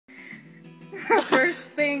The first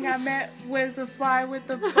thing I met was a fly with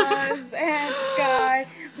a buzz and the sky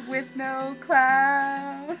with no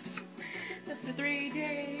clouds. After 3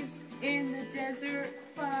 days in the desert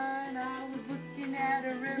fun, I was looking at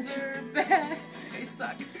a riverbed. They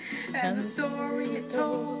suck. And the story it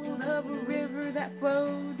told of a river that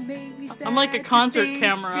flowed made me sad. I'm like a concert to think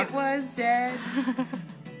camera. It was dead.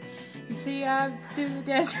 You see, I've through the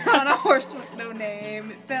desert on a horse with no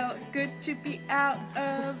name. It felt good to be out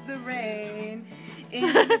of the rain.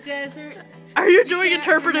 In the desert. Are you doing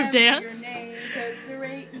interpretive dance? Your name, 'cause there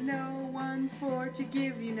ain't no one for to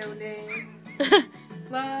give you no name.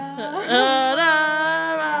 La, la,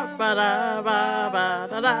 la,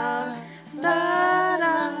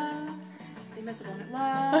 they mess up on it.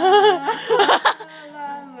 La, la,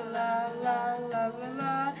 la, la, la, la,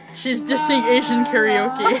 la. She's just singing Asian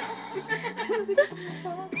karaoke. They mess up the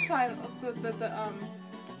song title,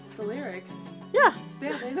 the lyrics. Yeah.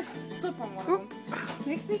 They slip on one of them.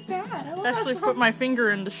 Makes me sad. I love Actually that put song. my finger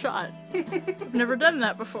in the shot. I've never done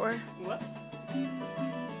that before. Whoops.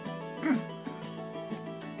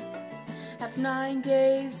 After 9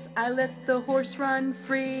 days, I let the horse run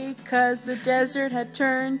free, 'cause the desert had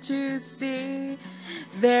turned to sea.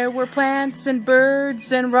 There were plants and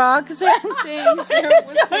birds and rocks and things. There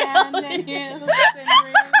was sand and hills and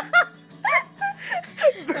rings.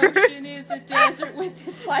 The ocean is a desert with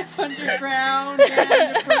its life underground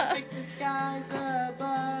and a perfect disguise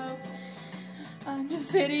above. Under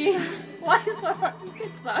cities lies a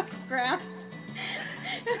suck ground.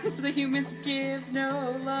 The humans give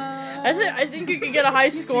no love. I think you could get a high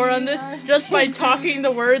score on this just by talking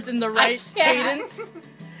the words in the right cadence.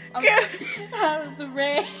 Out of the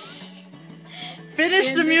rain. Finish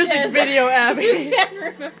In the the music desert. video, Abby. You can't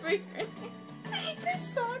remember your name.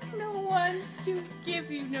 This song, no one to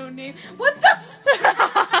give you no name. What the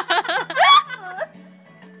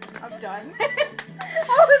I'm done.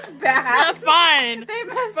 That was bad. Fine. They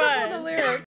messed up on the lyrics.